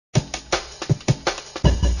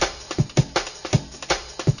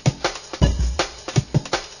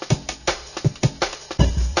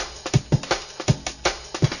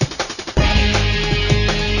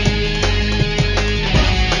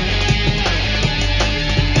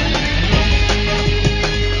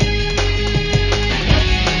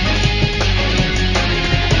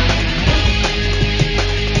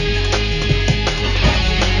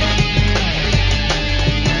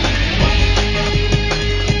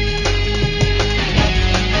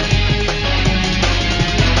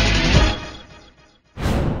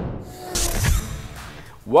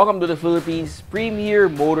Welcome to the Philippines' premier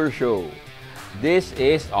motor show. This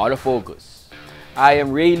is Autofocus. I am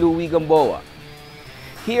Ray Louie Gamboa.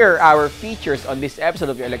 Here are our features on this episode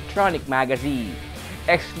of your electronic magazine,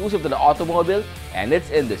 exclusive to the automobile and its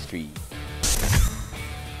industry.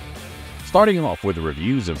 Starting off with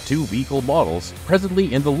reviews of two vehicle models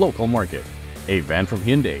presently in the local market. A van from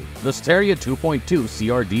Hyundai, the Staria 2.2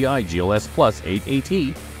 CRDI GLS Plus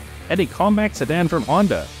 8AT, and a compact sedan from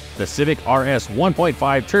Honda, the Civic RS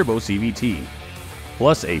 1.5 Turbo CVT.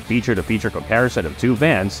 Plus a feature-to-feature comparison of two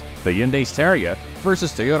vans, the Hyundai Staria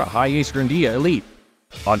versus Toyota Hiace Grandia Elite.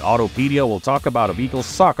 On Autopedia, we'll talk about a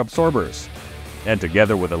vehicle's shock absorbers. And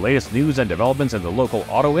together with the latest news and developments in the local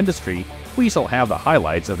auto industry, we shall have the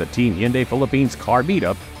highlights of the Team Hyundai Philippines Car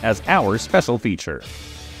Meetup as our special feature.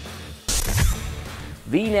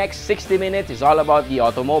 The next 60 minutes is all about the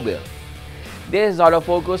automobile. This is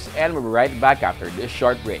Autofocus, and we'll be right back after this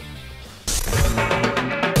short break.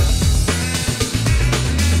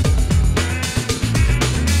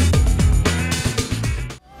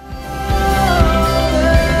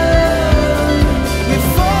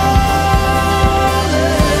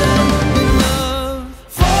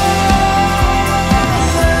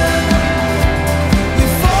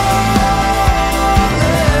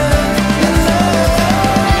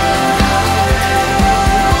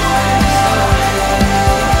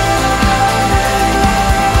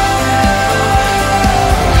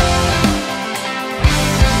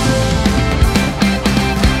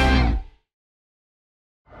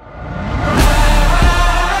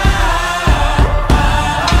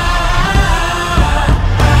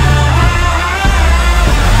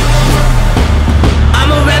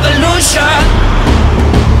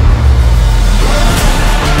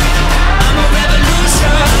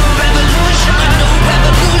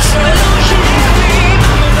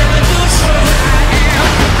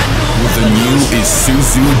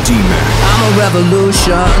 I'm a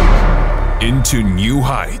revolution into new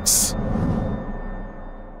heights.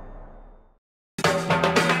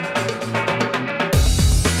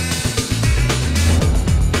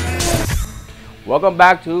 Welcome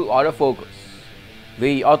back to Autofocus,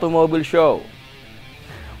 the automobile show.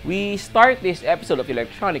 We start this episode of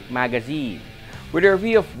Electronic Magazine with a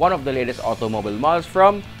review of one of the latest automobile models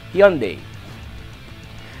from Hyundai.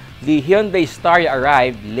 The Hyundai Staria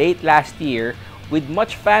arrived late last year with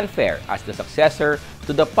much fanfare as the successor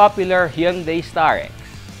to the popular Hyundai Starex.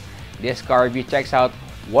 This car review checks out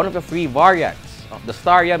one of the three variants of the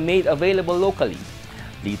Staria made available locally,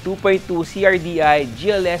 the 2.2 CRDI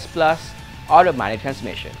GLS Plus automatic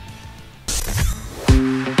transmission.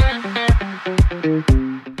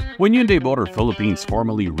 When Hyundai Motor Philippines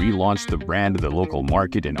formally relaunched the brand in the local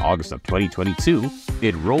market in August of 2022,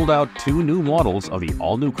 it rolled out two new models of the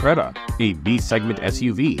all-new Creta, a B-segment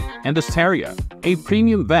SUV, and the Staria, a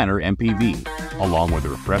premium van or MPV, along with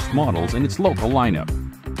refreshed models in its local lineup.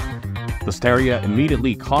 The Staria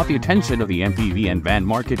immediately caught the attention of the MPV and van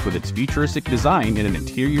market with its futuristic design and an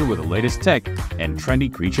interior with the latest tech and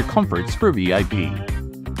trendy creature comforts for VIP.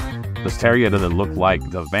 The Staria doesn't look like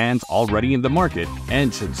the vans already in the market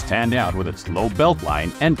and should stand out with its low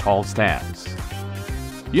beltline and tall stands.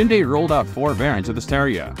 Hyundai rolled out four variants of the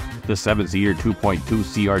Staria: the 7-seater 2.2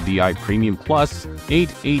 CRDI Premium Plus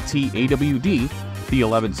 8AT AWD, the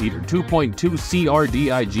 11-seater 2.2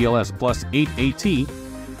 CRDI GLS Plus 8AT,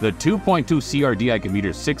 the 2.2 CRDI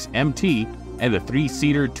Commuter 6 MT, and the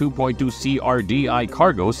 3-seater 2.2 CRDI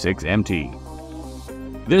Cargo 6 MT.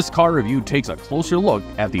 This car review takes a closer look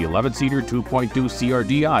at the 11-seater 2.2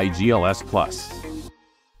 CRDI GLS Plus.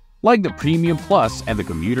 Like the Premium Plus and the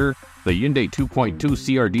Commuter, the Hyundai 2.2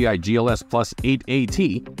 CRDI GLS Plus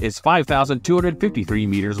 8AT is 5,253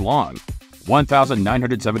 meters long,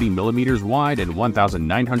 1,970 millimeters wide, and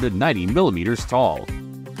 1,990 millimeters tall.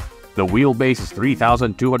 The wheelbase is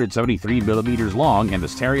 3,273 millimeters long, and the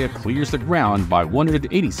Staria clears the ground by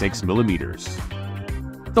 186 millimeters.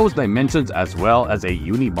 Those dimensions, as well as a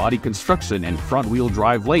unibody construction and front-wheel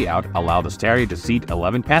drive layout, allow the Staria to seat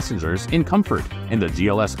 11 passengers in comfort in the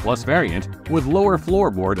GLS Plus variant with lower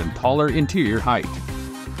floorboard and taller interior height.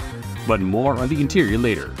 But more on the interior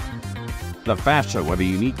later. The fascia with a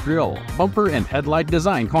unique grille, bumper and headlight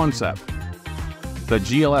design concept. The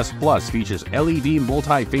GLS Plus features LED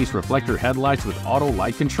multi-face reflector headlights with auto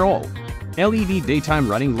light control, LED daytime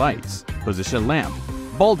running lights, position lamp,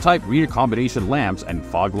 bulb-type rear combination lamps, and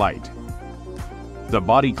fog light. The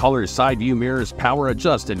body color side view mirrors power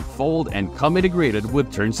adjust and fold and come integrated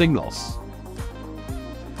with turn signals.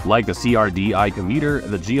 Like the CRDI Commuter,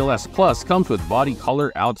 the GLS Plus comes with body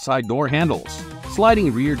color outside door handles,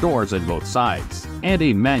 sliding rear doors on both sides, and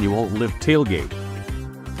a manual lift tailgate.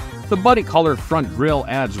 The body-color front grille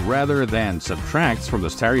adds rather than subtracts from the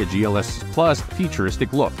Staria GLS Plus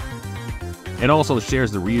futuristic look. It also shares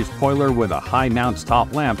the rear spoiler with a high-mount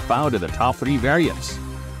top lamp found in the top 3 variants.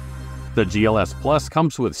 The GLS Plus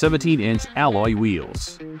comes with 17-inch alloy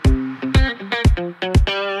wheels.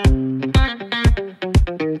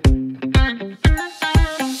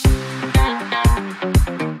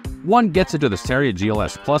 One gets into the Staria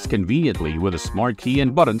GLS Plus conveniently with a smart key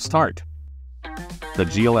and button start. The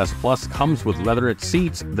GLS Plus comes with leatherette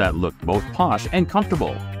seats that look both posh and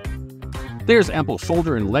comfortable. There's ample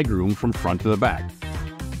shoulder and legroom from front to the back.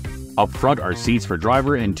 Up front are seats for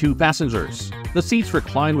driver and 2 passengers. The seats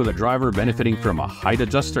recline with the driver benefiting from a height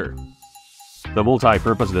adjuster. The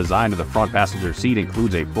multi-purpose design of the front passenger seat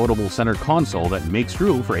includes a foldable center console that makes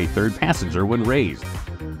room for a 3rd passenger when raised.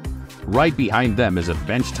 Right behind them is a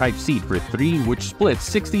bench-type seat for 3 which splits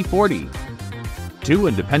 60-40. 2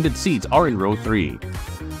 independent seats are in row 3.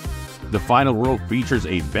 The final row features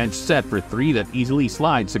a bench set for 3 that easily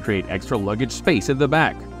slides to create extra luggage space in the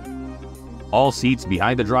back. All seats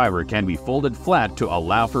behind the driver can be folded flat to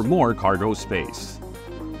allow for more cargo space.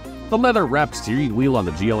 The leather-wrapped steering wheel on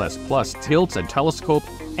the GLS Plus tilts and telescopes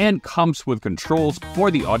and comes with controls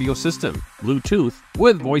for the audio system, Bluetooth,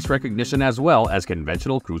 with voice recognition as well as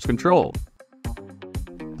conventional cruise control.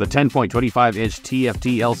 The 10.25-inch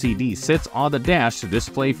TFT LCD sits on the dash to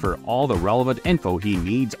display for all the relevant info he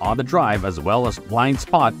needs on the drive as well as blind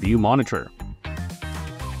spot view monitor.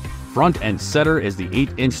 Front and center is the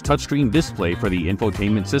 8-inch touchscreen display for the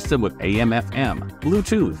infotainment system with AM/FM,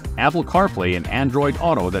 Bluetooth, Apple CarPlay and Android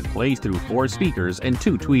Auto that plays through 4 speakers and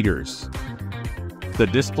 2 tweeters. The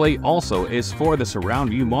display also is for the surround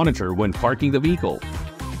view monitor when parking the vehicle.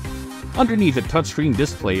 Underneath the touchscreen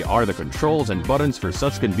display are the controls and buttons for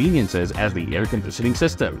such conveniences as the air conditioning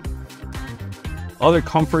system. Other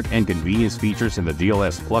comfort and convenience features in the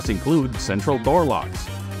GLS Plus include central door locks,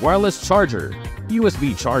 wireless charger,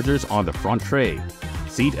 USB chargers on the front tray,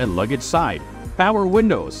 seat and luggage side, power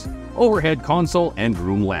windows, overhead console and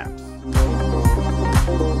room lamps.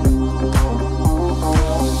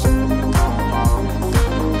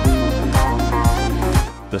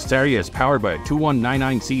 The Staria is powered by a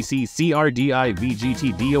 2199cc CRDI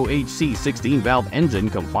VGT DOHC 16-valve engine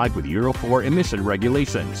compliant with Euro 4 emission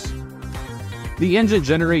regulations. The engine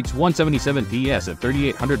generates 177 PS at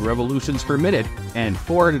 3,800 revolutions per minute and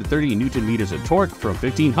 430 Nm of torque from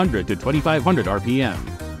 1,500 to 2,500 RPM.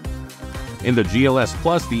 In the GLS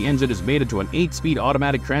Plus, the engine is mated to an 8-speed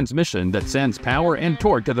automatic transmission that sends power and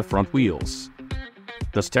torque to the front wheels.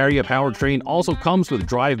 The Staria powertrain also comes with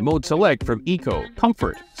drive mode select from Eco,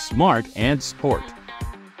 Comfort, Smart, and Sport.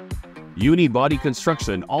 Unibody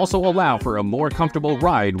construction also allow for a more comfortable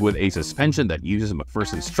ride with a suspension that uses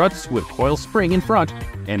McPherson struts with coil spring in front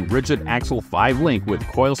and rigid axle 5-link with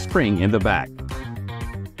coil spring in the back.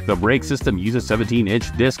 The brake system uses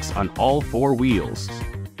 17-inch discs on all 4 wheels.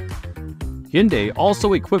 Hyundai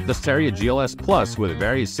also equipped the Staria GLS Plus with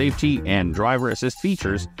various safety and driver assist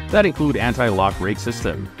features that include anti-lock brake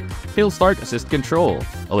system, hill start assist control,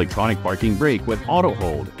 electronic parking brake with auto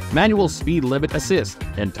hold, manual speed limit assist,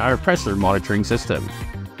 and tire pressure monitoring system.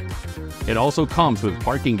 It also comes with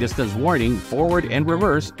parking distance warning, forward and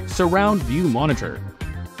reverse, surround view monitor.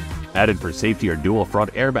 Added for safety are dual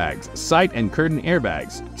front airbags, side and curtain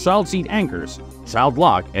airbags, child seat anchors, child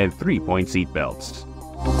lock, and 3-point seat belts.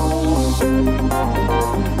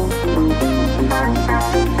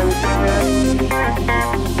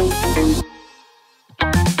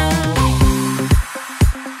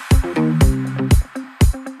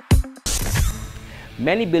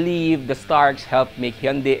 Many believe the Starks helped make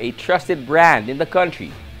Hyundai a trusted brand in the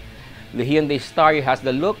country. The Hyundai Staria has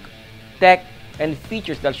the look, tech, and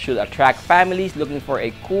features that should attract families looking for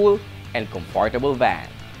a cool and comfortable van.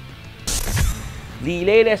 The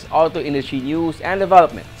latest auto industry news and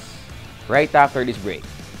developments right after this break.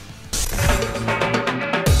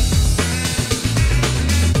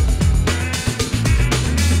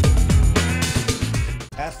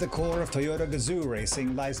 At the core of Toyota Gazoo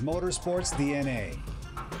racing lies motorsports DNA.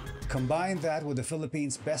 Combine that with the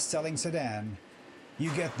Philippines' best-selling sedan,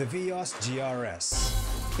 you get the Vios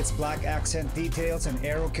GRS. Its black accent details and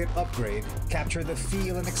aero kit upgrade capture the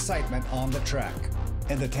feel and excitement on the track,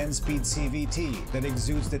 and the 10-speed CVT that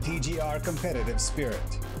exudes the TGR competitive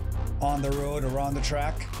spirit. On the road or on the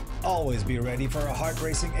track, always be ready for a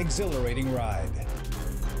heart-racing, exhilarating ride.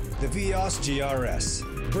 The Vios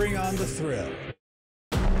GRS. Bring on the thrill.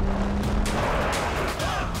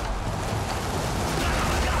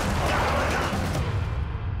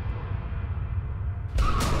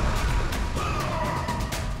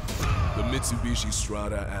 The Mitsubishi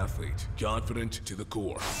Strada athlete, confident to the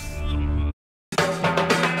core.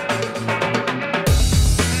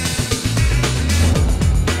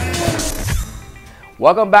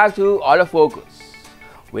 Welcome back to Autofocus.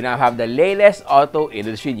 We now have the latest auto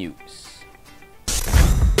industry news.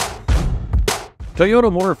 Toyota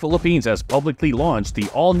Motor Philippines has publicly launched the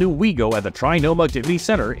all-new Wigo at the Trinoma Activity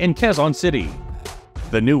Center in Quezon City.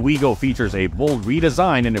 The new Wigo features a bold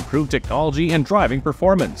redesign and improved technology and driving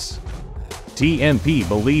performance. TMP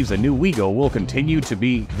believes the new Wigo will continue to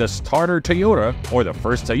be the starter Toyota or the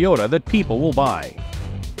first Toyota that people will buy.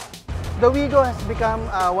 The Wigo has become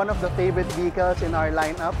one of the favorite vehicles in our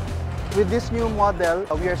lineup. With this new model,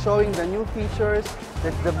 we are showing the new features,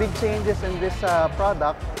 the big changes in this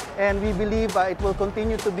product, and we believe it will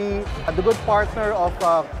continue to be the good partner of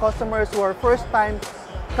customers who are first time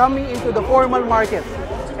coming into the formal market,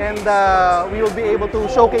 and we will be able to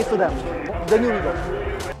showcase to them the new Wigo.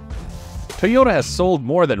 Toyota has sold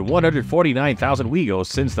more than 149,000 Wigos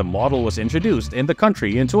since the model was introduced in the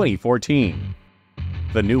country in 2014.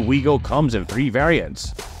 The new Wigo comes in 3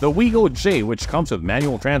 variants. The Wigo J, which comes with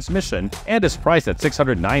manual transmission and is priced at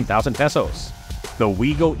 609,000 pesos. The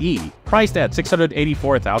Wigo E, priced at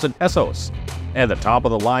 684,000 pesos. And the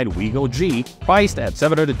top-of-the-line Wigo G, priced at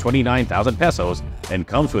 729,000 pesos and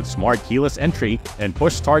comes with smart keyless entry and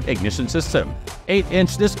push-start ignition system,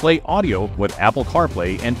 8-inch display audio with Apple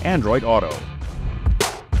CarPlay and Android Auto.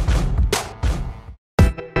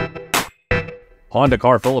 Honda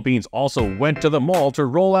Car Philippines also went to the mall to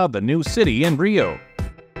roll out the new City and Rio.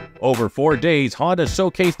 Over 4 days, Honda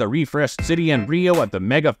showcased the refreshed City and Rio at the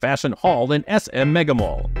Mega Fashion Hall in SM Mega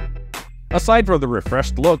Mall. Aside from the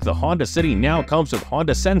refreshed look, the Honda City now comes with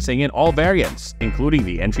Honda Sensing in all variants, including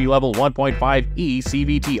the entry-level 1.5e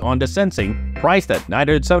CVT Honda Sensing, priced at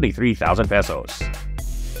 973,000 pesos.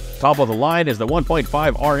 Top of the line is the 1.5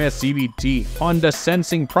 RS CVT Honda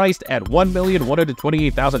Sensing, priced at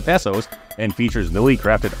 1,128,000 pesos and features newly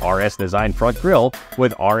crafted RS design front grille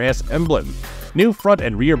with RS emblem, new front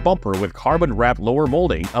and rear bumper with carbon-wrapped lower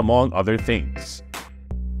molding, among other things.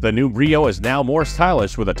 The new Rio is now more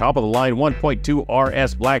stylish with a top-of-the-line 1.2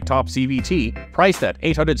 RS Blacktop CVT, priced at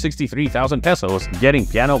 863,000 pesos, getting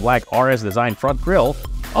piano black RS design front grille,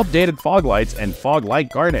 updated fog lights and fog light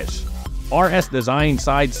garnish, RS design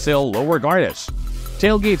side sill lower garnish,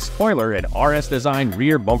 tailgate spoiler and RS design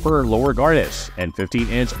rear bumper lower garnish, and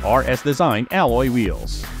 15-inch RS design alloy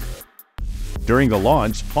wheels. During the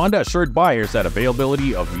launch, Honda assured buyers that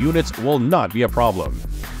availability of units will not be a problem.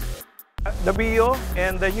 The Rio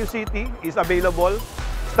and the new City is available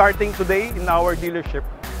starting today in our dealership.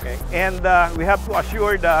 Okay? And we have to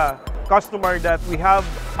assure the customer that we have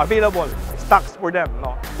available stocks for them.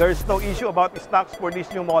 No? There's no issue about stocks for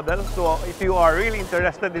this new model. So if you are really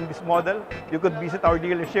interested in this model, you could visit our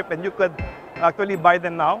dealership and you could actually buy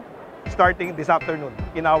them now, starting this afternoon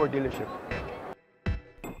in our dealership.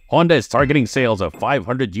 Honda is targeting sales of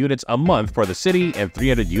 500 units a month for the City and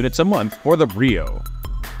 300 units a month for the Brio.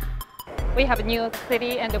 We have a new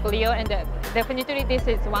City and the Brio, and definitely this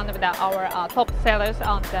is one of our top sellers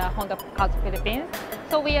on the Honda Cars Philippines.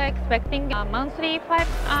 So we are expecting monthly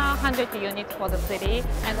 500 units for the City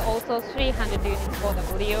and also 300 units for the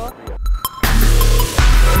Brio.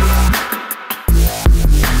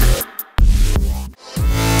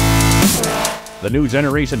 The new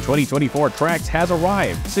generation 2024 Trax has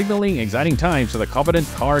arrived, signaling exciting times for the Confident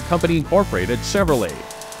Car Company Incorporated Chevrolet.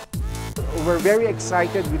 We're very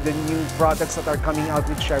excited with the new products that are coming out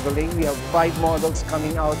with Chevrolet. We have 5 models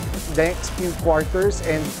coming out the next few quarters,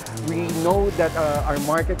 and we know that our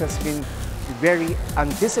market has been very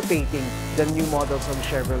anticipating the new models of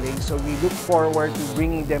Chevrolet. So we look forward to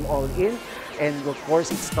bringing them all in, and of course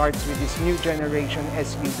it starts with this new generation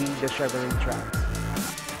SUV, the Chevrolet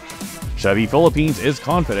Trax. Chevy Philippines is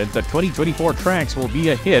confident the 2024 Trax will be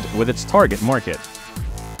a hit with its target market.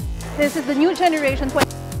 This is the new generation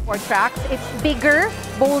 2024 Trax. It's bigger,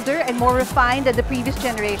 bolder, and more refined than the previous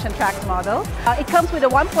generation Trax model. It comes with a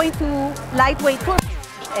 1.2 lightweight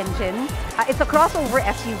engine. It's a crossover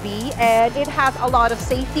SUV, and it has a lot of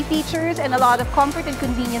safety features and a lot of comfort and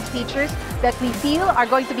convenience features that we feel are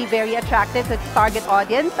going to be very attractive to its target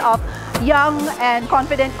audience of young and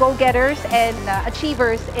confident go-getters and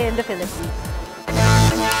achievers in the Philippines.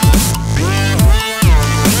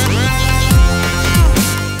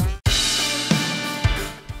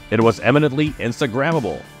 It was eminently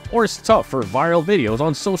Instagrammable, or stuff for viral videos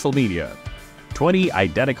on social media. 20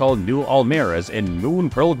 identical new Almeras in Moon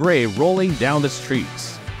Pearl Grey rolling down the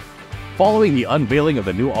streets. Following the unveiling of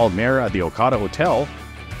the new Almera at the Okada Hotel,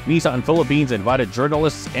 Nissan Philippines invited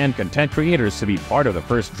journalists and content creators to be part of the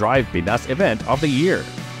first Drive Pinas event of the year.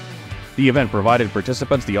 The event provided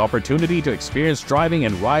participants the opportunity to experience driving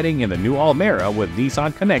and riding in the new Almera with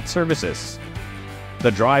Nissan Connect services.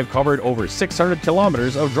 The drive covered over 600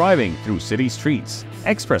 kilometers of driving through city streets,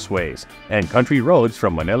 expressways, and country roads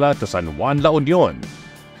from Manila to San Juan, La Union.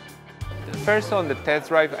 First, on the test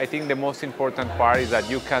drive, I think the most important part is that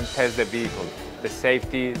you can test the vehicle. The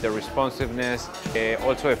safety, the responsiveness,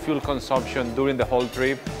 also the fuel consumption during the whole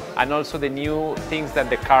trip, and also the new things that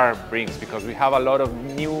the car brings, because we have a lot of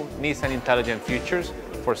new Nissan intelligent features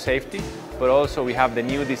for safety, but also we have the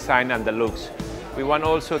new design and the looks. We want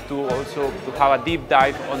also to have a deep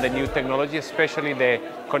dive on the new technology, especially the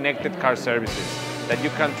connected car services, that you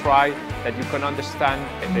can try, that you can understand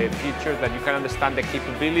the features, that you can understand the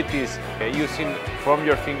capabilities using from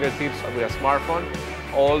your fingertips with a smartphone,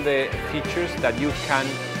 all the features that you can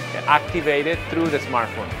activate it through the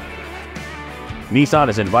smartphone. Nissan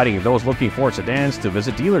is inviting those looking for sedans to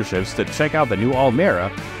visit dealerships to check out the new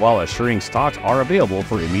Almera while assuring stocks are available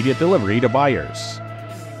for immediate delivery to buyers.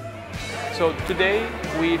 So today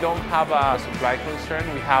we don't have a supply concern.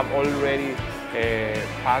 We have already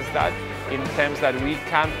passed that in terms that we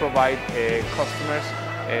can provide customers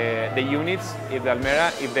the units if the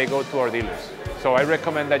Almera if they go to our dealers. So I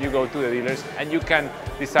recommend that you go to the dealers and you can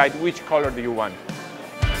decide which color do you want.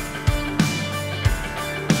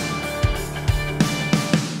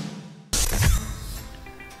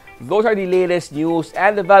 Those are the latest news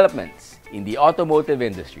and developments in the automotive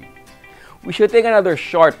industry. We should take another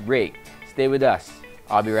short break. Stay with us.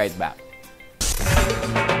 I'll be right back.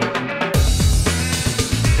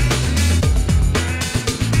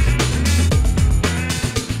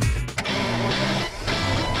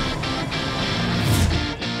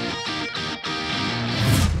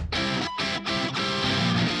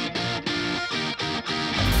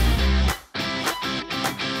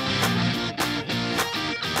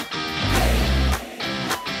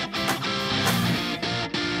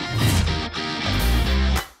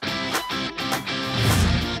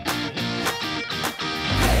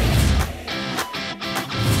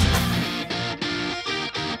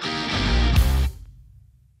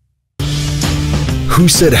 Who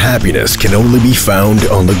said happiness can only be found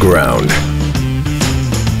on the ground?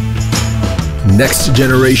 Next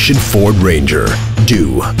generation Ford Ranger.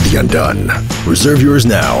 Do the undone. Reserve yours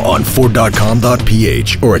now on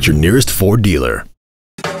Ford.com.ph or at your nearest Ford dealer.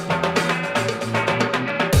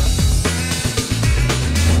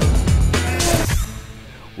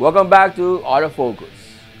 Welcome back to Autofocus,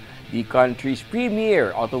 the country's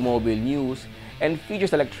premier automobile news and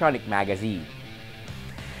features electronic magazine.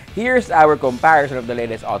 Here's our comparison of the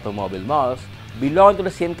latest automobile models belong to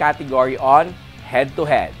the same category on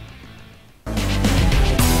head-to-head.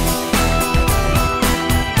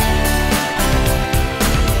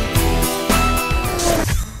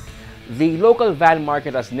 The local van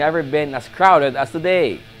market has never been as crowded as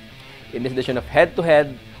today. In this edition of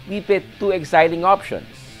head-to-head, we pit two exciting options,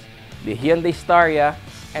 the Hyundai Staria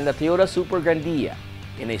and the Toyota Super Grandia,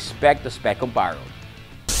 in a spec-to-spec comparison.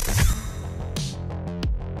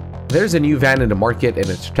 There's a new van in the market and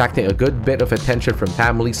it's attracting a good bit of attention from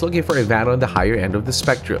families looking for a van on the higher end of the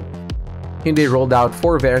spectrum. Hyundai rolled out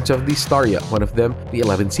 4 variants of the Staria, one of them the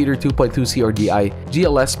 11-seater 2.2 CRDI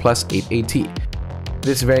GLS Plus 8AT.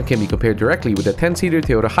 This van can be compared directly with the 10-seater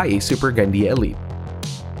Toyota Hiace Super Grandia Elite.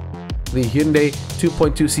 The Hyundai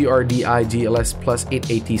 2.2 CRDI GLS Plus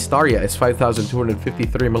 8AT Staria is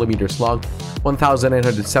 5,253mm long,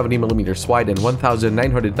 1,970mm wide, and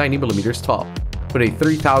 1,990mm tall, with a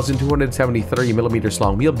 3,273mm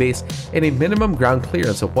long wheelbase and a minimum ground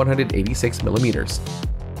clearance of 186mm.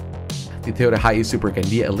 The Toyota Hiace Super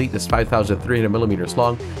Grandia Elite is 5,300mm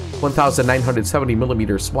long,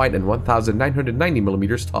 1,970mm wide, and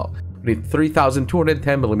 1,990mm tall, with a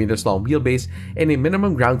 3,210mm long wheelbase and a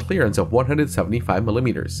minimum ground clearance of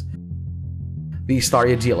 175mm. The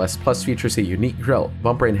Staria GLS Plus features a unique grille,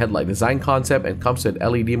 bumper and headlight design concept and comes with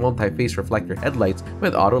LED multi-phase reflector headlights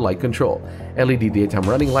with auto light control, LED daytime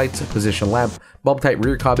running lights, position lamp, bulb-type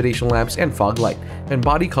rear combination lamps, and fog light, and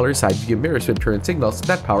body color side view mirrors with turn signals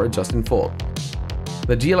that power adjust and fold.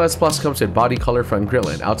 The GLS Plus comes with body color front grille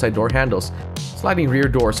and outside door handles, sliding rear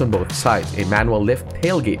doors on both sides, a manual lift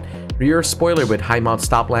tailgate, rear spoiler with high mount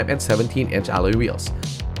stop lamp, and 17-inch alloy wheels.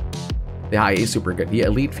 The Hiace Super Grandia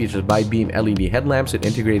Elite features bi-beam LED headlamps with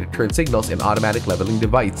integrated turn signals and automatic leveling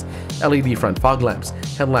device, LED front fog lamps,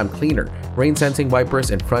 headlamp cleaner, rain-sensing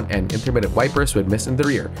wipers, and front-end intermittent wipers with mist in the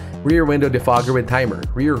rear, rear window defogger with timer,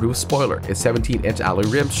 rear roof spoiler, a 17-inch alloy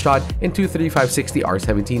rims shod in 235/60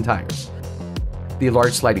 R17 tires. The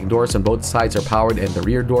large sliding doors on both sides are powered and the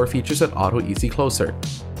rear door features an auto easy closer.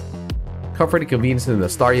 Comfort and convenience in the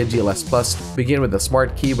Staria GLS Plus begin with the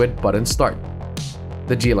smart key with button start.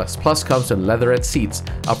 The GLS Plus comes in leatherette seats.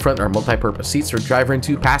 Up front are multi-purpose seats for driver and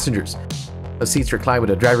 2 passengers. The seats recline with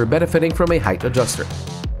the driver benefiting from a height adjuster.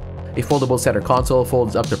 A foldable center console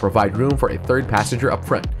folds up to provide room for a 3rd passenger up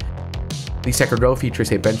front. The second row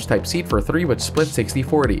features a bench-type seat for 3 which split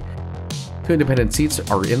 60-40. 2 independent seats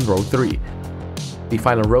are in row 3. The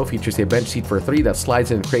final row features a bench seat for 3 that slides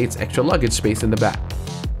and creates extra luggage space in the back.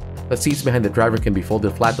 The seats behind the driver can be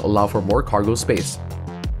folded flat to allow for more cargo space.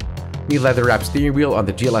 The leather-wrapped steering wheel on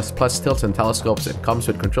the GLS Plus tilts and telescopes and comes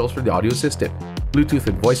with controls for the audio system, Bluetooth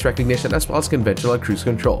and voice recognition, as well as conventional cruise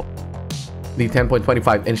control. The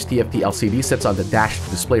 10.25-inch TFT LCD sits on the dash to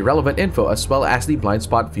display relevant info as well as the blind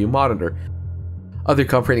spot view monitor. Other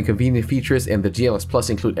comfort and convenient features in the GLS Plus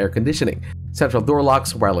include air conditioning, central door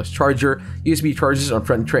locks, wireless charger, USB chargers on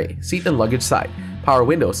front tray, seat and luggage side, power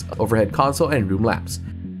windows, overhead console, and room lamps.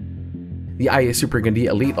 The IA Super Gandia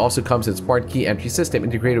Elite also comes with smart key entry system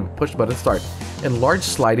integrated with push-button start and large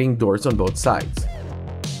sliding doors on both sides.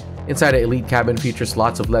 Inside the Elite cabin features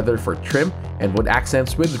lots of leather for trim and wood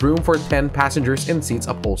accents with room for 10 passengers in seats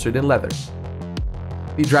upholstered in leather.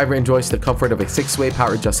 The driver enjoys the comfort of a 6-way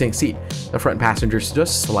power adjusting seat. The front passengers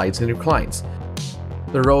just slides and reclines.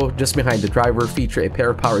 The row just behind the driver feature a pair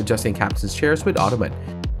of power adjusting captain's chairs with ottoman.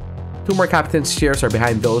 2 more captain's chairs are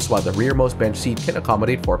behind those, while the rearmost bench seat can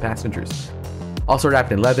accommodate 4 passengers. Also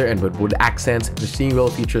wrapped in leather and with wood accents, the steering wheel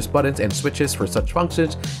features buttons and switches for such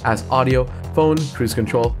functions as audio, phone, cruise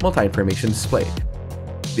control, multi-information display.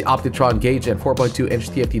 The Optitron gauge and 4.2-inch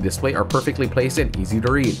TFT display are perfectly placed and easy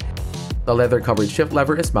to read. The leather-covered shift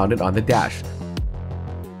lever is mounted on the dash.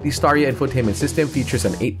 The Staria infotainment system features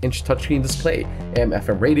an 8-inch touchscreen display,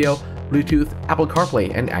 AM/FM radio, Bluetooth, Apple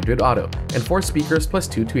CarPlay, and Android Auto, and 4 speakers plus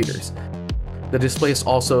 2 tweeters. The display is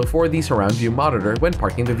also for the surround view monitor when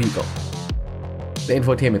parking the vehicle. The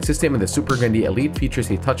infotainment system in the Super Gandia Elite features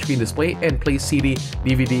a touchscreen display and plays CD,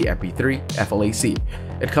 DVD, MP3, FLAC.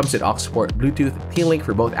 It comes with aux port, Bluetooth, T-Link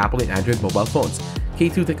for both Apple and Android mobile phones,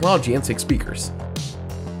 K2 technology, and 6 speakers.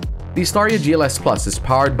 The Staria GLS Plus is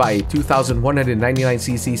powered by a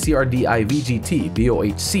 2,199cc CRDI VGT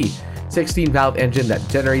VOHC 16-valve engine that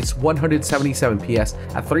generates 177 PS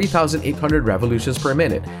at 3,800 revolutions per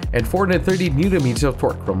minute and 430 Nm of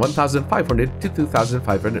torque from 1,500 to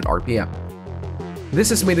 2,500 RPM.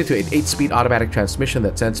 This is mated to an 8-speed automatic transmission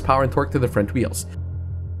that sends power and torque to the front wheels.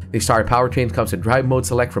 The Staria powertrain comes in drive mode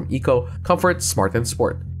select from Eco, Comfort, Smart, and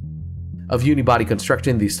Sport. Of unibody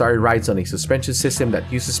construction, the Staria rides on a suspension system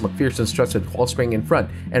that uses McPherson struts with coil spring in front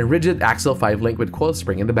and rigid axle 5-link with coil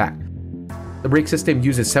spring in the back. The brake system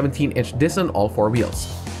uses 17-inch discs on all 4 wheels.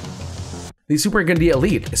 The Super Gandia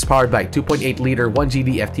Elite is powered by a 2.8-liter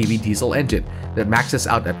 1GD FTV diesel engine that maxes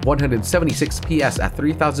out at 176 PS at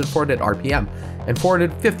 3,400 RPM and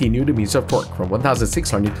 450 Nm of torque from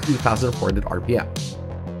 1,600 to 2,400 RPM.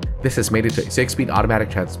 This is mated to a 6-speed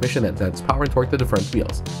automatic transmission that sends power and torque to the front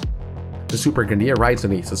wheels. The Super Gandia rides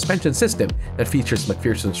on a suspension system that features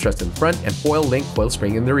McPherson struts in front and foil-link coil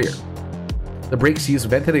spring in the rear. The brakes use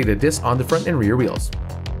ventilated discs on the front and rear wheels.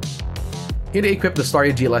 Here they equip the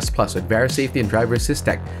Staria GLS Plus with various safety and driver assist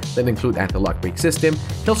tech that include anti-lock brake system,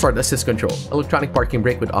 hill start assist control, electronic parking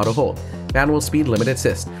brake with auto hold, manual speed limit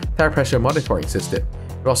assist, tire pressure monitoring system.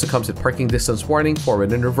 It also comes with parking distance warning,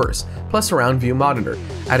 forward and reverse, plus surround view monitor.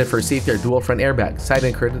 Added for safety are dual front airbags, side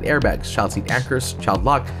and curtain airbags, child seat anchors, child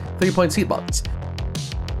lock, 3-point seat belts.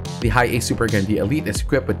 The Hi-Ace Super Gandia Elite is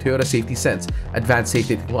equipped with Toyota Safety Sense, advanced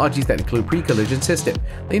safety technologies that include pre-collision system,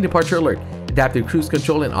 lane departure alert, adaptive cruise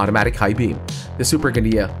control, and automatic high beam. The Super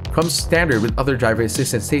Gandia comes standard with other driver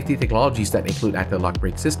assistance safety technologies that include anti-lock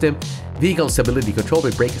brake system, vehicle stability control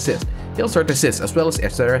with brake assist, hill start assist, as well as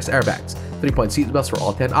SRS airbags, 3-point seat belts for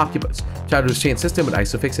all 10 occupants, child restraint system with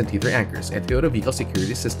ISOFIX and T3 anchors, and Toyota vehicle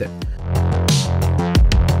security system.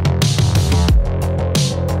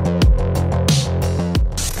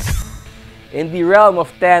 In the realm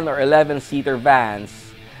of 10 or 11-seater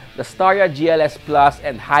vans, the Staria GLS Plus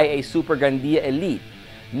and Hi-Ace Super Gandia Elite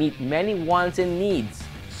meet many wants and needs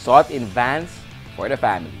sought in vans for the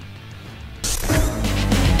family.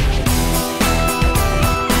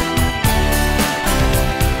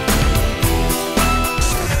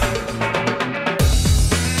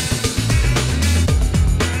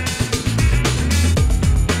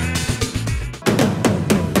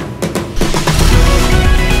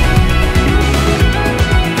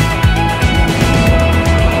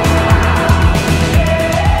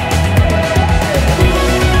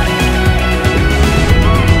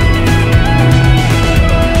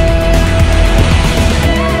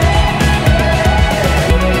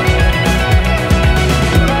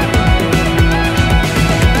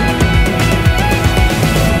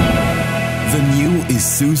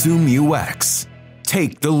 Isuzu Mu-X.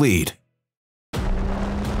 Take the lead.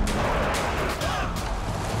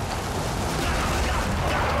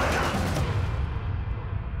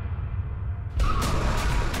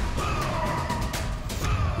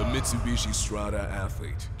 The Mitsubishi Strada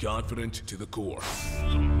athlete, confident to the core.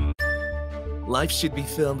 Life should be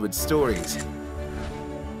filled with stories.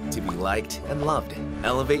 To be liked and loved.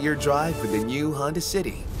 Elevate your drive with the new Honda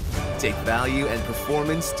City. Take value and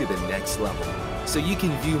performance to the next level, so you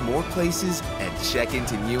can view more places and check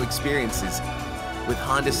into new experiences. With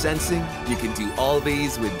Honda Sensing, you can do all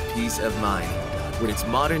these with peace of mind, with its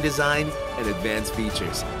modern design and advanced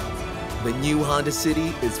features. The new Honda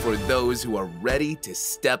City is for those who are ready to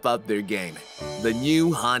step up their game. The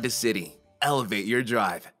new Honda City. Elevate your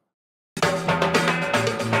drive.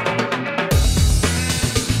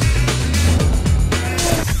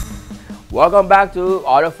 Welcome back to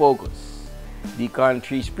Autofocus, the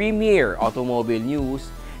country's premier automobile news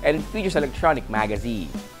and features electronic magazine.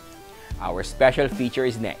 Our special feature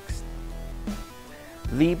is next.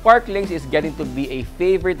 The Parklinks is getting to be a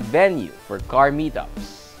favorite venue for car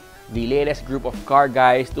meetups. The latest group of car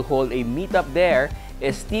guys to hold a meetup there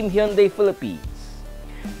is Team Hyundai Philippines.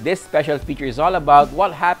 This special feature is all about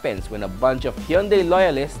what happens when a bunch of Hyundai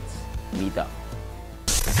loyalists meet up.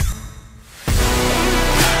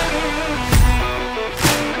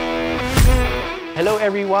 Hello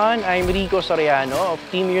everyone, I'm Rico Soriano of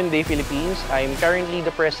Team Hyundai Philippines. I'm currently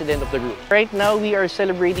the president of the group. Right now, we are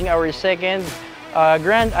celebrating our second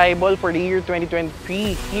Grand Eyeball for the year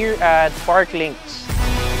 2023 here at Parklinks.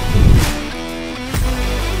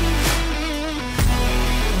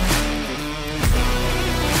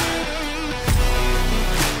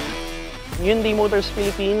 Hyundai Motors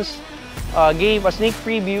Philippines gave a sneak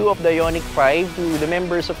preview of the Ioniq 5 to the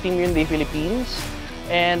members of Team Hyundai Philippines,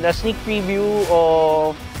 and a sneak preview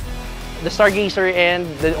of the Stargazer and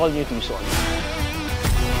the all-new Tucson.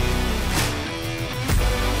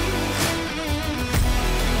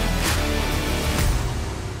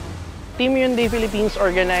 Team Hyundai Philippines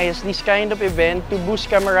organized this kind of event to boost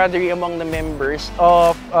camaraderie among the members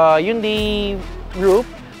of Hyundai Group,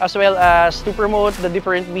 as well as to promote the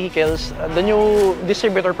different vehicles the new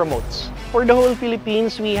distributor promotes. For the whole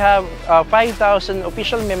Philippines, we have 5,000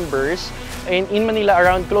 official members, and in Manila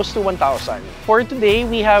around close to 1,000. For today,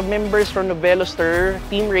 we have members from Noveloster,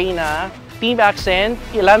 Team Reyna, Team Accent,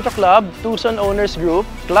 Elantra Club, Tucson Owners Group,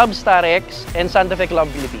 Club Starex, and Santa Fe Club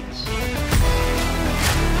Philippines.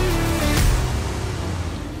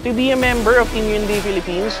 To be a member of Team Hyundai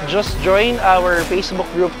Philippines, just join our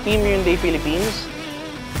Facebook group Team Hyundai Philippines.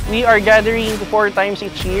 We are gathering 4 times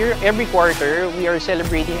each year. Every quarter, we are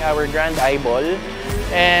celebrating our Grand Eyeball.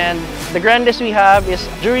 And the grandest we have is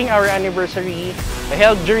during our anniversary,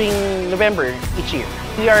 held during November each year.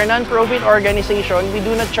 We are a non-profit organization. We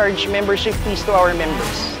do not charge membership fees to our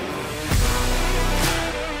members.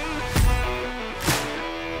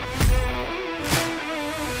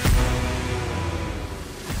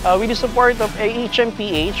 With the support of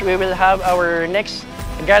HMPH, we will have our next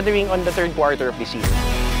gathering on the 3rd quarter of this year.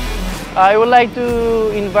 I would like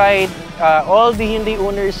to invite all the Hyundai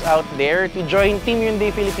owners out there to join Team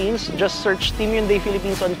Hyundai Philippines. Just search Team Hyundai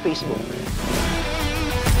Philippines on Facebook.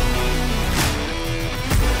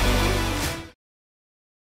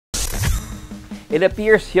 It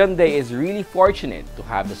appears Hyundai is really fortunate to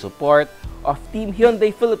have the support of Team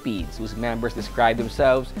Hyundai Philippines, whose members describe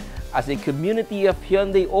themselves as a community of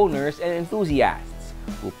Hyundai owners and enthusiasts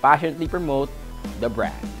who passionately promote the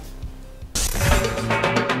brand.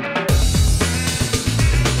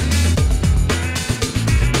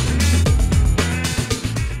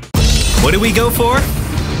 What do we go for?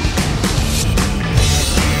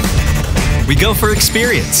 We go for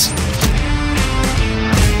experience.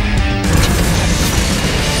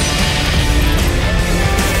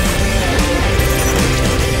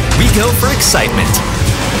 We go for excitement.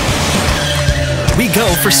 We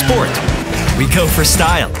go for sport. We go for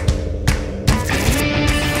style.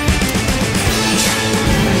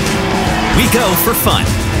 We go for fun.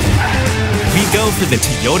 We go for the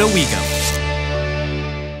Toyota Wigo.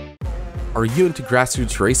 Are you into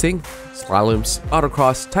grassroots racing, slaloms,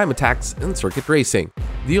 autocross, time attacks, and circuit racing?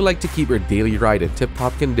 Do you like to keep your daily ride in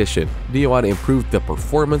tip-top condition? Do you want to improve the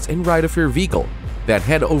performance and ride of your vehicle? Then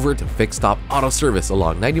head over to Fixed Stop Auto Service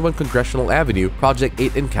along 91 Congressional Avenue, Project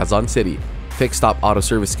 8 in Quezon City. Fixed Stop Auto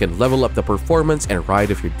Service can level up the performance and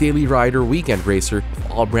ride of your daily ride or weekend racer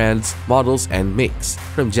of all brands, models, and makes,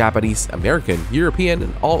 from Japanese, American, European,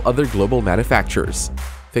 and all other global manufacturers.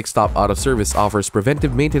 Fixed Stop Auto Service offers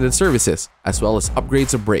preventive maintenance services, as well as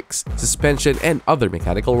upgrades of brakes, suspension, and other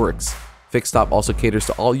mechanical works. Fixed Stop also caters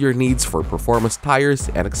to all your needs for performance tires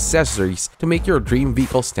and accessories to make your dream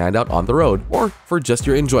vehicle stand out on the road or for just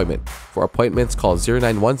your enjoyment. For appointments, call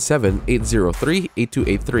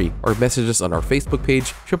 0917-803-8283 or message us on our Facebook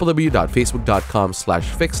page,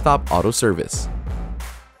 www.facebook.com/fixedstopautoservice.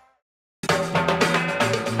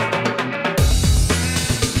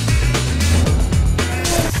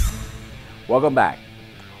 Welcome back.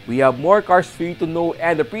 We have more cars for you to know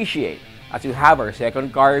and appreciate as we have our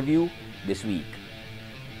second car review this week.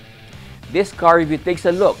 This car review takes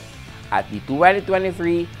a look at the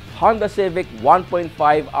 2023 Honda Civic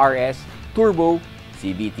 1.5 RS Turbo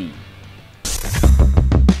CVT.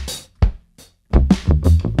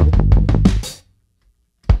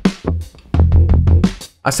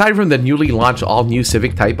 Aside from the newly launched all-new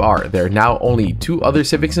Civic Type R, there are now only two other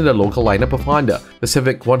Civics in the local lineup of Honda, the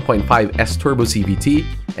Civic 1.5S Turbo CVT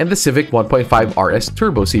and the Civic 1.5 RS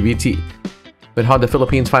Turbo CVT. When Honda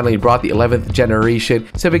Philippines finally brought the 11th generation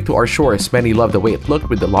Civic to our shores, many loved the way it looked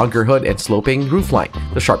with the longer hood and sloping roofline,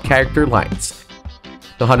 the sharp character lines.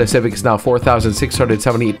 The Honda Civic is now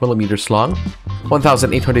 4,678mm long,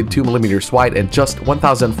 1,802mm wide, and just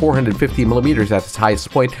 1,450mm at its highest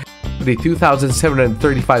point, with a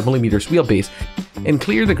 2,735mm wheelbase, and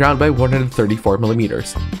cleared the ground by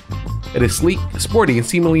 134mm. It is sleek, sporty, and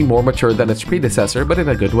seemingly more mature than its predecessor, but in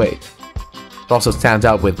a good way. It also stands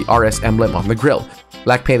out with the RS emblem on the grille,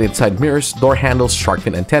 black painted side mirrors, door handles, shark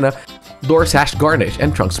fin antenna, door sash garnish,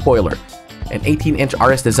 and trunk spoiler, and 18-inch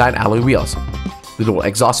RS design alloy wheels. The dual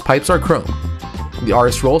exhaust pipes are chrome. The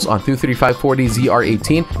RS rolls on 235/40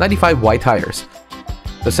 ZR18 95Y tires.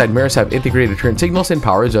 The side mirrors have integrated turn signals and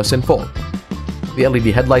power adjust in full. The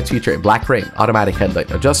LED headlights feature a black ring, automatic headlight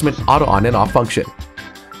adjustment, auto on and off function.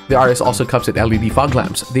 The RS also comes with LED fog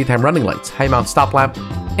lamps, daytime running lights, high mount stop lamp,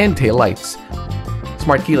 and tail lights.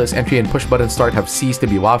 Smart keyless entry and push button start have ceased to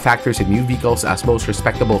be wow factors in new vehicles, as most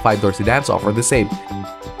respectable 5-door sedans offer the same.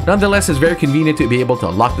 Nonetheless, it's very convenient to be able to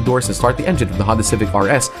unlock the doors and start the engine of the Honda Civic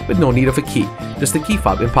RS with no need of a key, just a key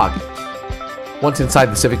fob in pocket. Once inside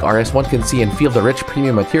the Civic RS, one can see and feel the rich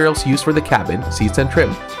premium materials used for the cabin, seats, and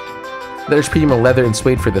trim. There's premium leather and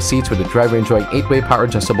suede for the seats, with the driver enjoying 8-way power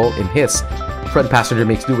adjustable in his. Front passenger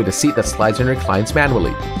makes do with a seat that slides and reclines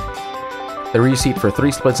manually. The rear seat for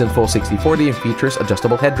 3 splits in full 60/40 and features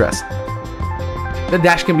adjustable headrest. The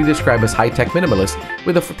dash can be described as high-tech minimalist,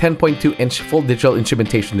 with a 10.2-inch full digital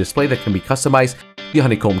instrumentation display that can be customized, the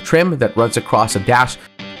honeycomb trim that runs across the dash,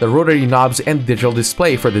 the rotary knobs, and digital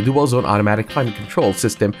display for the dual-zone automatic climate control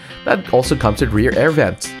system that also comes with rear air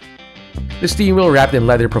vents. The steering wheel wrapped in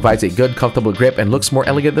leather provides a good, comfortable grip and looks more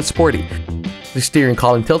elegant than sporty. The steering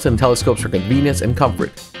column tilts and telescopes for convenience and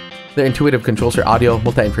comfort. The intuitive controls are audio,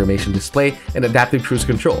 multi-information display, and adaptive cruise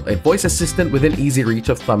control, a voice assistant within easy reach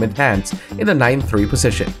of thumb and hands in the 9-3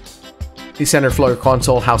 position. The center floor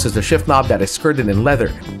console houses the shift knob that is skirted in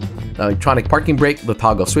leather, the electronic parking brake, the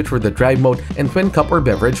toggle switch for the drive mode, and twin cup or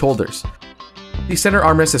beverage holders. The center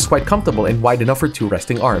armrest is quite comfortable and wide enough for 2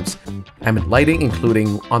 resting arms. Ambient lighting,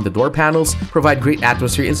 including on the door panels, provide great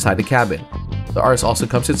atmosphere inside the cabin. The RS also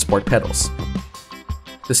comes with sport pedals.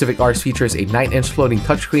 The Civic RS features a 9-inch floating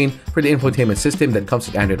touchscreen for the infotainment system that comes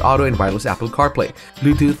with Android Auto and wireless Apple CarPlay,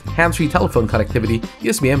 Bluetooth, hands-free telephone connectivity,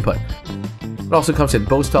 USB input. It also comes with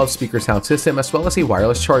Bose 12-speaker sound system as well as a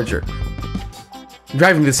wireless charger.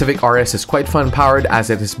 Driving the Civic RS is quite fun-powered, as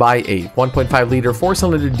it is by a 1.5-liter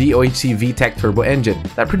 4-cylinder DOHC VTEC turbo engine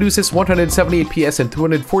that produces 178 PS and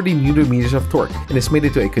 240 Nm of torque and is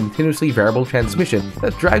mated to a continuously variable transmission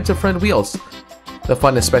that drives the front wheels. The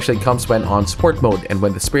fun especially comes when on sport mode, and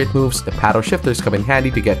when the Spirit moves, the paddle shifters come in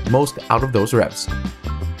handy to get most out of those revs.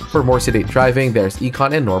 For more sedate driving, there's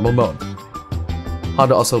Econ and normal mode.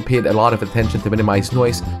 Honda also paid a lot of attention to minimize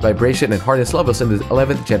noise, vibration, and hardness levels in the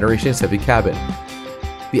 11th generation Civic cabin.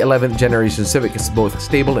 The 11th generation Civic is both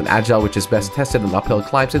stable and agile, which is best tested on uphill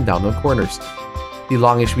climbs and downhill corners. The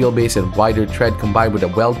longish wheelbase and wider tread combined with a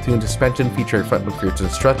well-tuned suspension feature front McPherson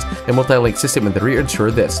struts and multi-link system in the rear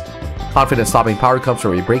ensure this. Confident stopping power comes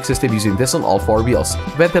from a brake system using this on all 4 wheels,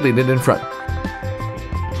 ventilated in front.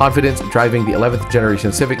 Confidence driving the 11th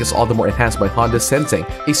generation Civic is all the more enhanced by Honda's Sensing,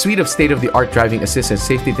 a suite of state-of-the-art driving assist and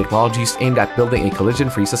safety technologies aimed at building a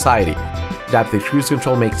collision-free society. Adaptive cruise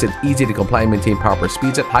control makes it easy to comply and maintain proper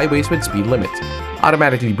speeds at highways with speed limits,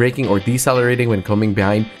 automatically braking or decelerating when coming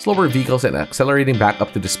behind slower vehicles and accelerating back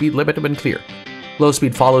up to the speed limit when clear.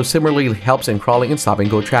 Low-speed follow similarly helps in crawling and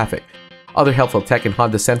stop-and-go traffic. Other helpful tech in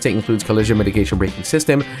Honda Sensing includes collision mitigation braking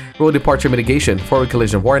system, road departure mitigation, forward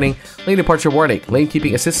collision warning, lane departure warning, lane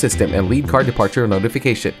keeping assist system, and lead car departure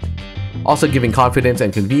notification. Also giving confidence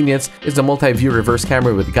and convenience is the multi-view reverse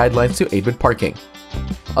camera with guidelines to aid with parking.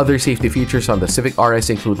 Other safety features on the Civic RS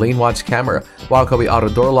include lane watch camera, walkaway auto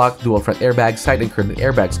door lock, dual front airbags, side and curtain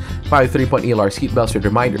airbags, 5 3-point ELR seat belts with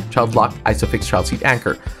reminder, child lock, ISOFIX child seat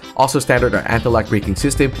anchor. Also standard are anti-lock braking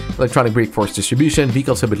system, electronic brake force distribution,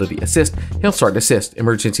 vehicle stability assist, hill start assist,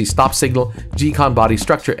 emergency stop signal, G-Con body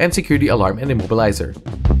structure, and security alarm and immobilizer.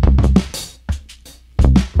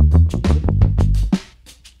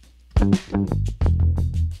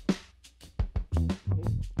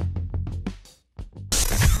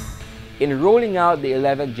 In rolling out the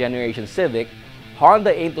 11th generation Civic,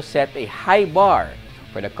 Honda aimed to set a high bar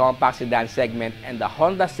for the compact sedan segment, and the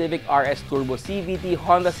Honda Civic RS Turbo CVT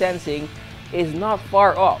Honda Sensing is not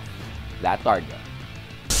far off that target.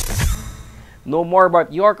 Know more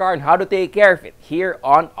about your car and how to take care of it here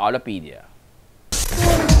on Autopedia.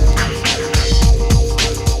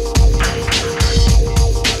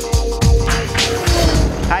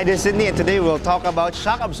 Hi, this is Sydney, and today we'll talk about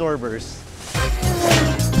shock absorbers.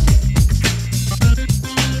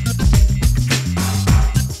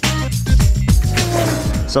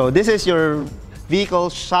 So this is your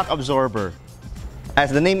vehicle's shock absorber.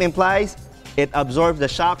 As the name implies, it absorbs the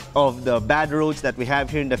shock of the bad roads that we have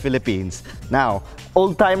here in the Philippines. Now,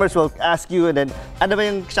 old-timers will ask you, and then, ano ba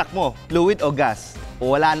yung shock mo? Fluid o gas?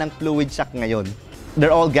 O wala nang fluid shock ngayon.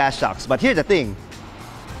 They're all gas shocks. But here's the thing.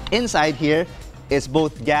 Inside here is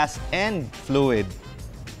both gas and fluid.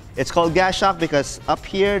 It's called gas shock because up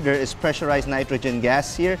here there is pressurized nitrogen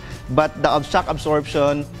gas here, but the shock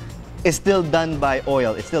absorption is still done by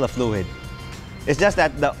oil. It's still a fluid. It's just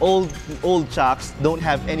that the old shocks don't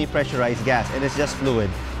have any pressurized gas, and it's just fluid.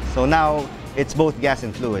 So now it's both gas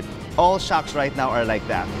and fluid. All shocks right now are like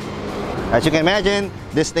that. As you can imagine,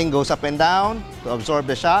 this thing goes up and down to absorb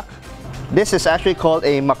the shock. This is actually called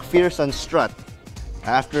a McPherson strut,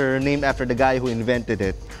 named after the guy who invented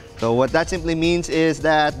it. So what that simply means is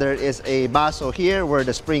that there is a baso here where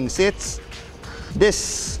the spring sits.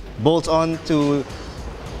 This bolts on to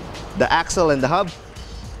the axle and the hub,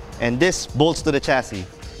 and this bolts to the chassis.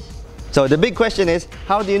 So the big question is,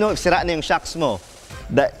 how do you know if sira na yung shocks mo?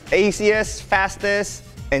 The easiest, fastest,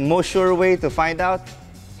 and most sure way to find out,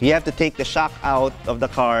 you have to take the shock out of the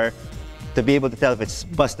car to be able to tell if it's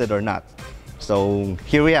busted or not. So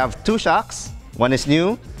here we have two shocks. One is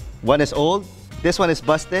new, one is old. This one is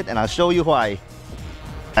busted, and I'll show you why.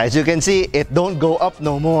 As you can see, it don't go up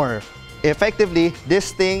no more. Effectively,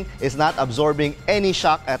 this thing is not absorbing any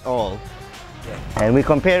shock at all. And we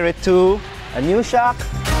compare it to a new shock.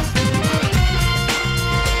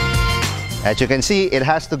 As you can see, it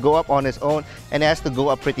has to go up on its own, and it has to go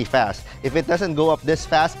up pretty fast. If it doesn't go up this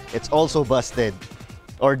fast, it's also busted,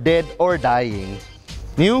 or dead, or dying.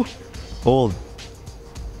 New, old,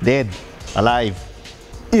 dead, alive.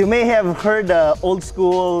 You may have heard the old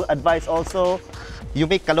school advice also. You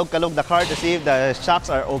make kalog-kalog the car to see if the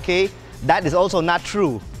shocks are okay. That is also not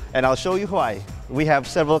true, and I'll show you why. We have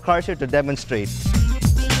several cars here to demonstrate.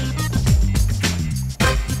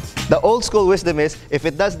 The old school wisdom is, if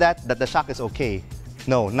it does that the shock is okay.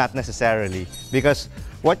 No, not necessarily. Because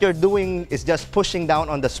what you're doing is just pushing down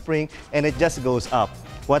on the spring, and it just goes up.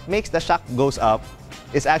 What makes the shock goes up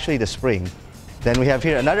is actually the spring. Then we have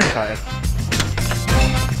here another car.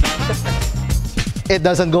 It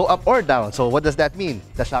doesn't go up or down. So what does that mean?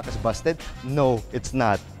 The shock is busted? No, it's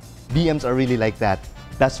not. BMs are really like that.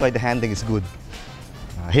 That's why the handling is good.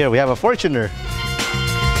 Here we have a Fortuner.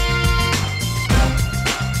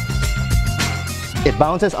 It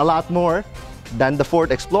bounces a lot more than the Ford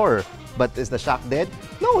Explorer. But is the shock dead?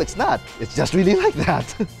 No, it's not. It's just really like that.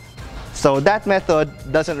 So that method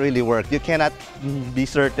doesn't really work. You cannot be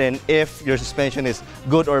certain if your suspension is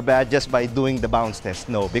good or bad just by doing the bounce test.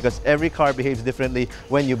 No, because every car behaves differently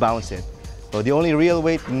when you bounce it. So the only real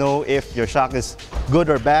way to know if your shock is good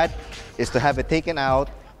or bad is to have it taken out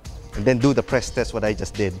and then do the press test, what I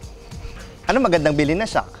just did. Ano magandang bilhin na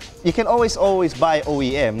shock? You can always buy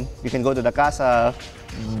OEM. You can go to the casa,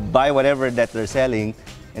 buy whatever that they're selling,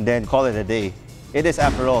 and then call it a day. It is,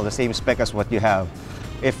 after all, the same spec as what you have.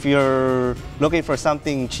 If you're looking for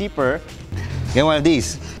something cheaper, get one of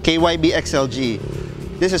these, KYB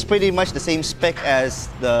XLG. This is pretty much the same spec as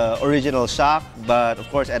the original shock, but of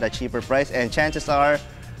course at a cheaper price. And chances are,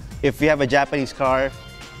 if you have a Japanese car,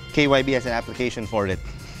 KYB has an application for it.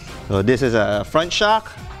 So this is a front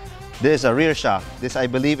shock. This is a rear shock. This, I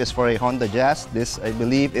believe, is for a Honda Jazz. This, I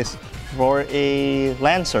believe, is for a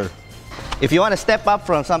Lancer. If you want to step up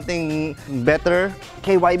from something better,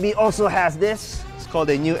 KYB also has this. It's called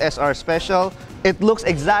a new SR Special. It looks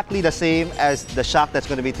exactly the same as the shock that's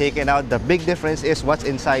going to be taken out. The big difference is what's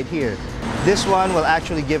inside here. This one will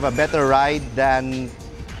actually give a better ride than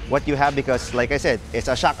what you have because, like I said, it's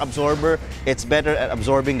a shock absorber. It's better at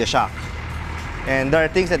absorbing the shock. And there are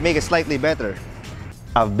things that make it slightly better.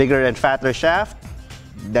 A bigger and fatter shaft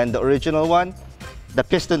than the original one. The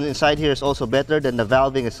piston inside here is also better, than the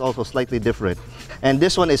valving is also slightly different. And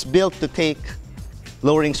this one is built to take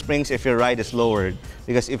lowering springs if your ride is lowered.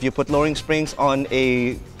 Because if you put lowering springs on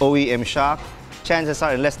a OEM shock, chances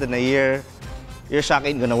are in less than a year, your shock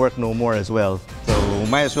ain't gonna work no more as well. So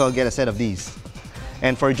might as well get a set of these.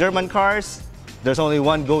 And for German cars, there's only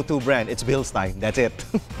one go-to brand. It's Bilstein. That's it.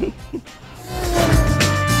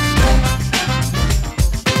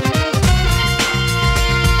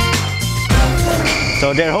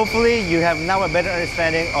 So there, hopefully, you have now a better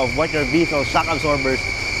understanding of what your vehicle shock absorbers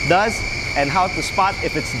does and how to spot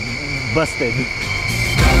if it's busted.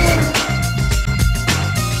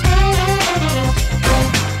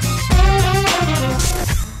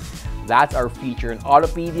 That's our feature in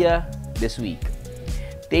Autopedia this week.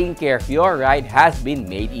 Taking care of your ride has been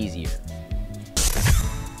made easier.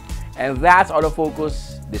 And that's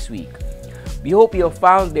Autofocus this week. We hope you have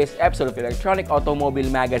found this episode of Electronic Automobile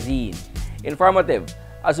Magazine informative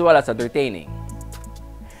as well as entertaining.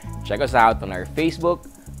 Check us out on our Facebook,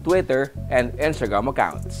 Twitter, and Instagram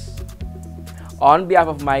accounts. On behalf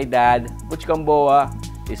of my dad, Butch Gamboa,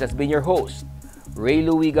 this has been your host, Ray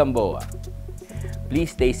Louie Gamboa.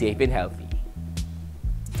 Please stay safe and healthy.